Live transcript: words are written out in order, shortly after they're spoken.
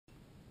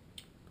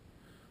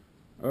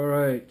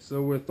Alright,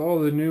 so with all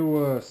the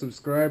new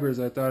subscribers,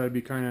 I thought it'd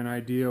be kind of an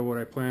idea what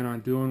I plan on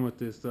doing with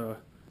this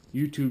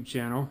YouTube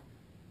channel.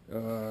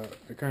 I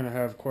kind of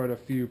have quite a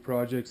few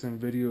projects and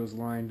videos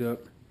lined up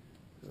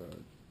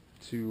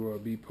to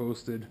be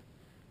posted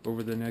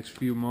over the next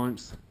few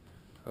months.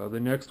 The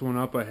next one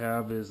up I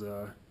have is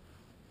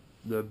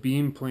the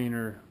beam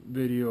planer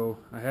video.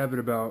 I have it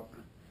about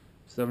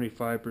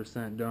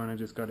 75% done. I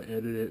just got to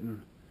edit it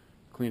and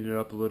clean it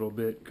up a little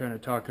bit. Kind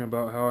of talking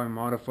about how I'm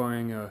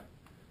modifying a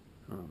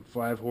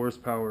 5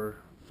 horsepower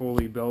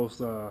Foley Bell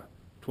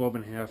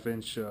 12.5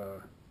 inch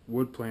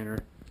wood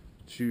planer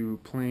to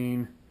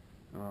plane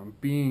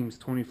beams,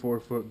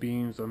 24-foot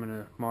beams. I'm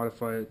going to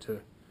modify it to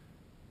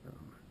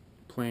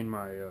plane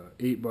my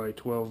 8 by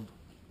 12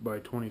 by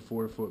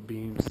 24-foot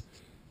beams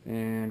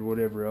and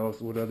whatever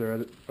else, what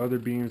other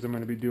beams I'm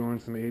going to be doing,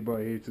 some 8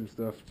 by 8s and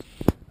stuff.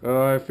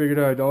 I figured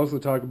I'd also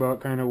talk about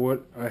kind of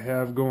what I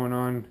have going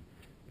on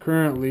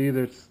currently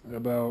that's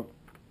about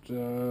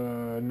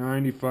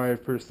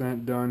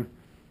 95% done.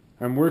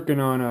 I'm working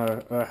on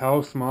a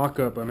house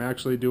mock-up. I'm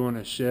actually doing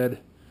a shed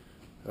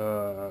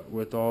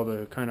with all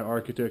the kind of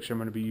architecture I'm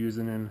going to be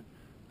using in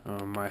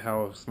my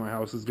house. My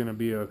house is going to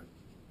be a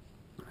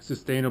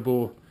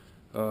sustainable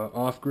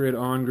off-grid,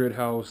 on-grid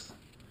house.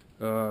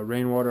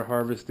 Rainwater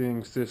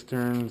harvesting,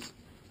 cisterns,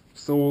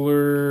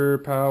 solar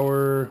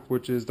power,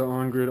 which is the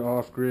on-grid,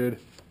 off-grid.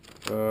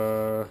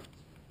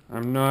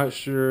 I'm not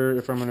sure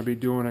if I'm going to be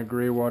doing a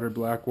gray water,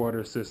 black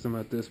water system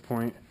at this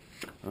point.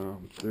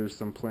 There's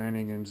some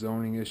planning and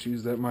zoning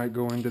issues that might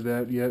go into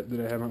that yet that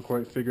I haven't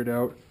quite figured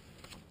out.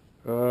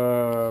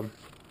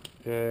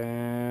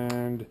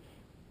 And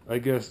I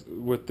guess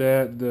with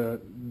that,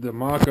 the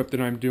mock-up that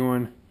I'm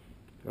doing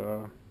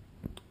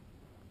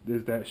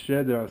is that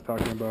shed that I was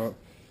talking about.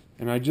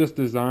 And I just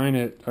designed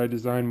it. I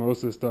designed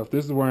most of the stuff.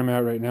 This is where I'm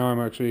at right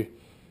now.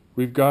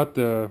 We've got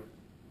the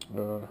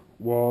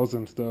walls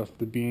and stuff,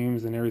 the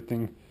beams and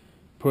everything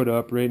put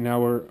up. Right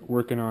now we're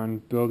working on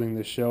building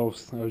the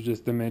shelves. I was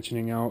just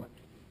dimensioning out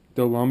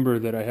the lumber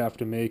that I have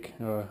to make.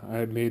 I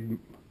had made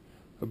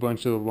a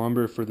bunch of the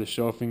lumber for the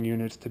shelving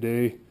units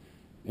today,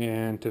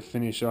 and to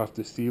finish off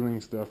the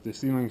ceiling stuff. The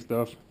ceiling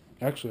stuff,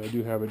 actually I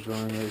do have a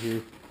drawing right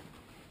here.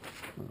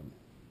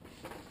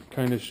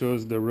 Kind of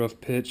shows the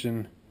roof pitch,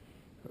 and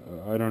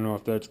I don't know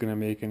if that's going to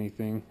make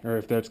anything, or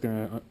if that's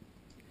going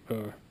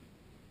to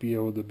be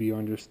able to be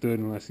understood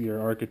unless you're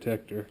an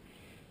architect or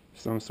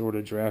some sort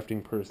of drafting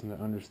person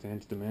that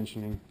understands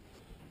dimensioning.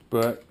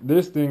 But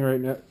this thing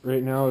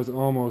right now is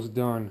almost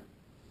done.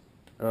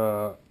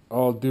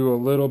 I'll do a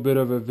little bit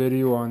of a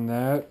video on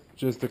that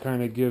just to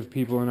kind of give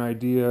people an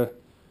idea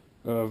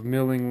of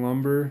milling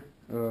lumber,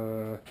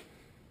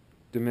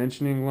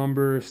 dimensioning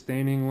lumber,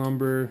 staining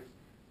lumber,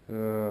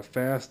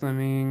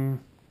 fastening,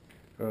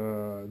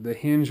 the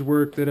hinge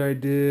work that I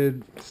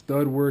did,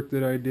 stud work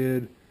that I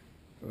did,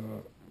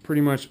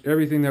 pretty much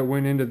everything that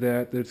went into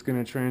that's going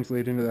to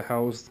translate into the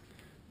house.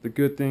 The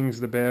good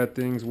things, the bad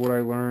things, what I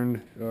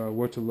learned,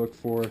 what to look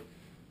for,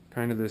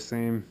 kind of the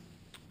same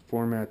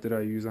format that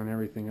I use on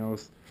everything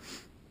else.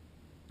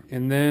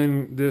 And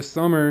then this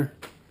summer,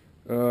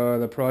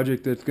 the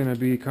project that's going to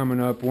be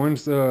coming up,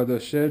 once the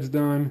shed's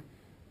done,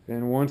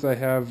 and once I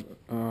have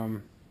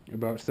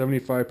about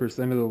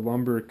 75% of the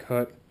lumber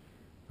cut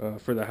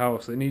for the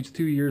house. It needs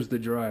 2 years to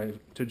dry,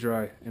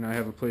 and I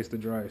have a place to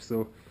dry.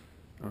 So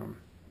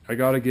I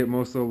got to get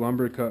most of the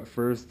lumber cut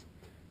first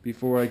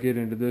before I get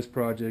into this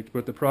project.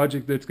 But the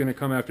project that's going to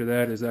come after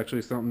that is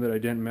actually something that I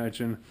didn't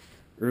mention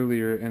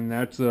earlier, and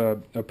that's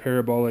a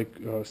parabolic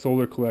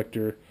solar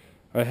collector.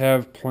 I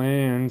have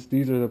plans.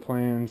 These are the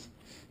plans.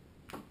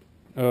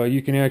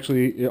 You can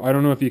actually, I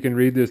don't know if you can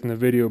read this in the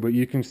video, but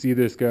you can see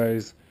this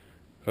guy's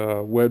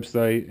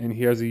website, and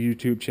he has a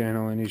YouTube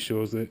channel, and he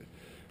shows it.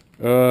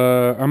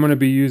 I'm going to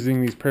be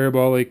using these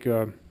parabolic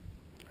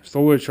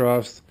solar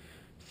troughs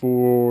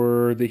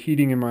for the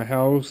heating in my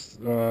house.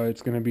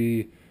 It's going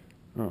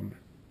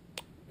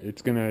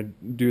to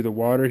do the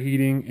water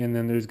heating, and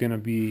then there's going to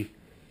be,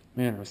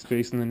 man, I'm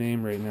spacing the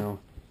name right now,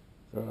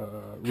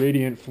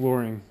 radiant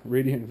flooring.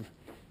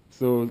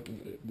 So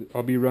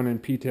I'll be running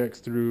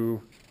PTEX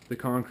through the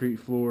concrete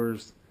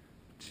floors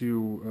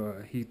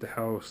to heat the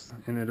house,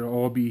 and it'll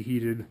all be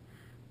heated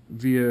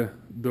via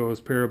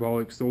those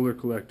parabolic solar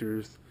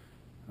collectors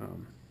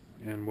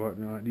and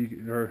whatnot.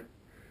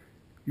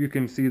 You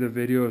can see the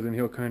videos, and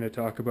he'll kind of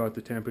talk about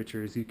the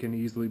temperatures. You can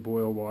easily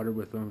boil water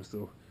with them,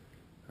 so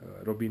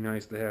it'll be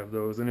nice to have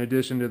those. In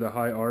addition to the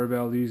high R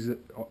values that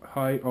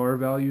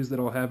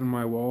I'll have in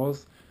my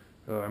walls,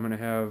 I'm going to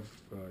have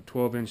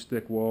 12-inch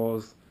thick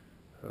walls,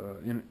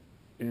 and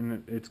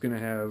it's going to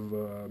have,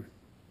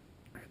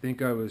 I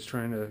think I was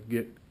trying to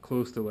get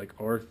close to like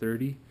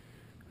R30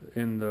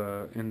 in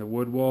the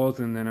wood walls,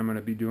 and then I'm going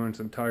to be doing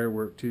some tire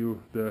work too,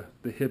 the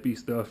hippie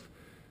stuff.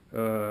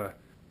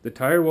 The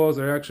tire walls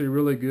are actually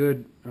really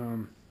good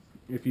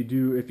if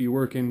you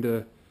work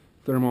into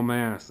thermal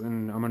mass,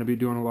 and I'm going to be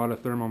doing a lot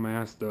of thermal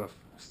mass stuff.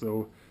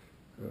 So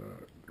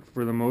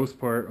for the most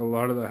part, a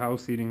lot of the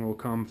house heating will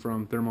come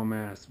from thermal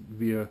mass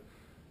via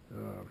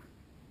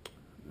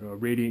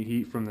radiant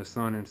heat from the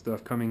sun and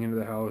stuff coming into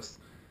the house,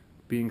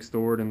 being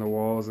stored in the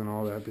walls and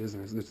all that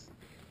business.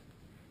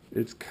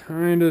 It's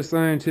kind of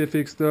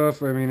scientific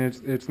stuff. I mean,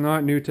 it's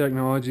not new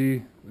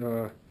technology.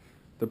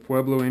 The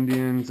Pueblo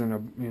Indians and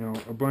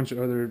a bunch of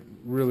other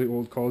really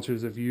old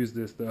cultures have used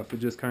this stuff. It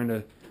just kind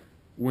of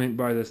went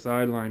by the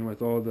sideline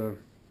with all the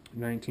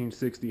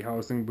 1960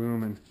 housing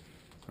boom and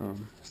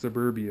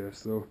suburbia.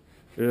 So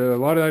a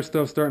lot of that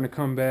stuff's starting to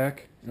come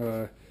back.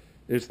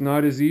 It's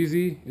not as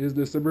easy as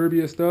the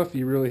suburbia stuff.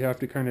 You really have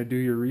to kind of do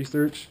your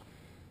research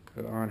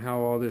on how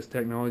all this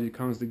technology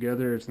comes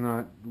together. It's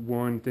not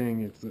one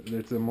thing.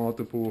 It's a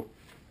multitude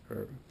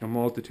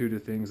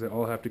of things that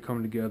all have to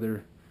come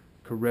together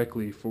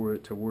correctly for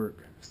it to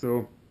work.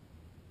 So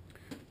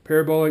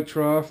parabolic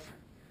trough,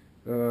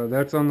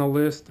 that's on the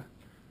list.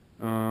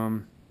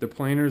 The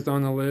planer's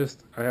on the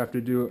list. I'm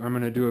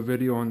going to do a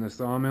video on the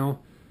sawmill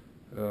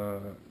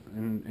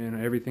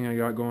and everything I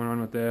got going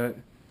on with that.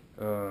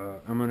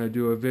 I'm going to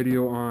do a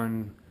video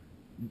on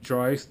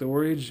dry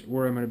storage,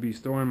 where I'm going to be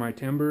storing my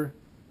timber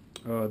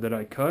that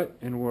I cut,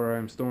 and where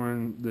I'm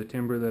storing the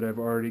timber that I've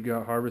already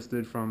got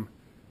harvested from,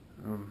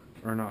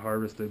 or not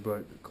harvested,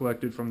 but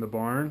collected from the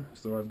barn.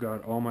 So I've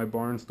got all my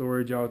barn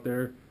storage out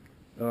there.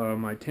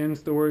 My tin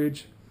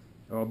storage,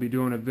 I'll be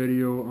doing a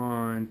video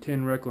on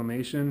tin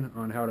reclamation,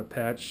 on how to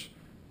patch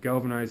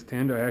galvanized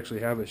tin. I actually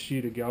have a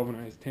sheet of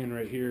galvanized tin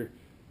right here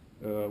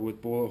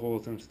with bullet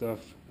holes and stuff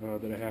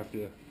that I have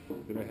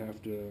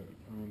to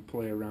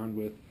play around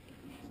with.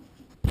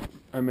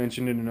 I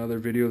mentioned in another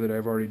video that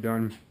I've already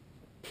done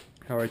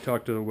how I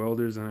talk to the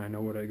welders, and I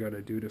know what I got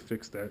to do to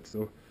fix that.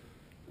 So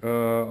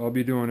I'll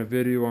be doing a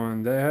video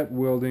on that,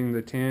 welding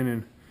the tin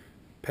and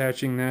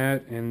patching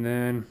that, and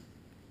then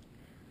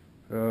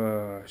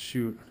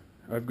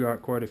I've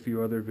got quite a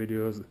few other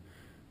videos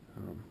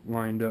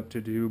lined up to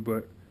do,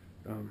 but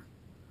I'm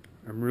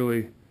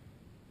really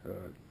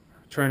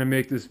trying to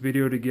make this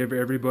video to give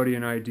everybody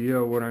an idea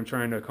of what I'm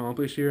trying to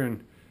accomplish here,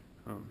 and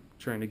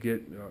trying to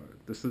get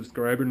the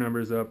subscriber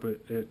numbers up.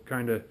 It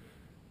kind of,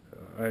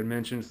 I had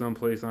mentioned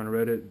someplace on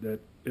Reddit that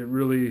it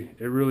really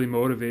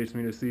motivates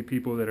me to see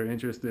people that are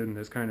interested in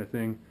this kind of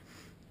thing,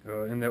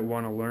 and that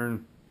want to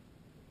learn,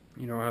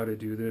 how to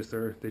do this,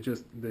 or they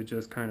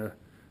just kind of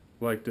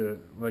like to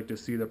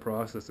see the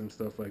process and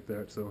stuff like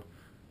that. So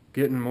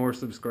getting more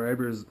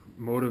subscribers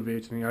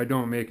motivates me. I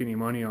don't make any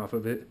money off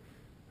of it,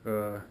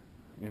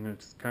 and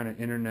it's kind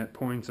of internet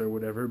points or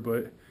whatever,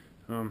 but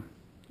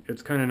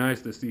it's kind of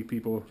nice to see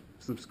people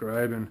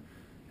subscribe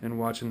and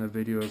watching the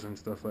videos and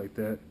stuff like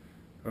that.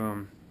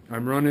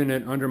 I'm running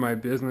it under my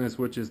business,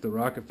 which is the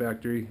Rocket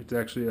Factory. It's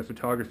actually a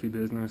photography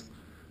business,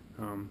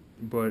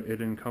 but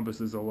it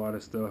encompasses a lot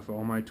of stuff.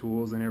 All my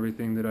tools and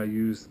everything that I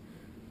use,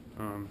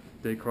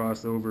 they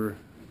cross over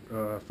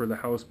for the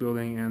house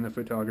building and the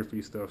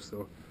photography stuff.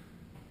 So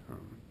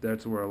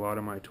that's where a lot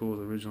of my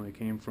tools originally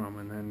came from,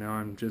 and then now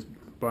I'm just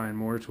buying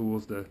more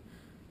tools to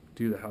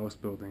do the house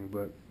building.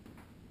 But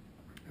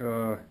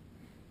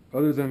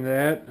other than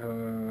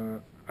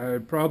that, I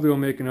probably will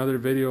make another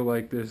video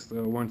like this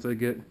once I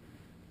get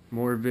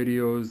more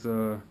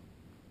videos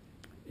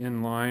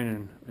in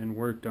line and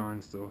worked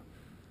on. So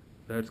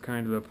that's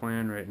kind of the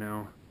plan right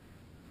now.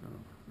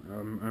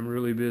 I'm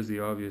really busy,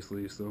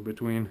 obviously, so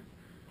between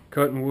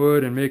cutting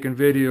wood and making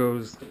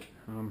videos,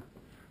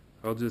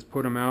 I'll just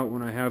put them out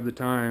when I have the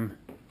time,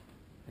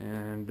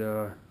 and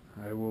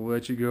I will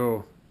let you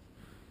go,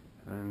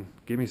 and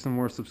give me some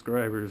more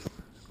subscribers.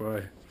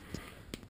 Bye.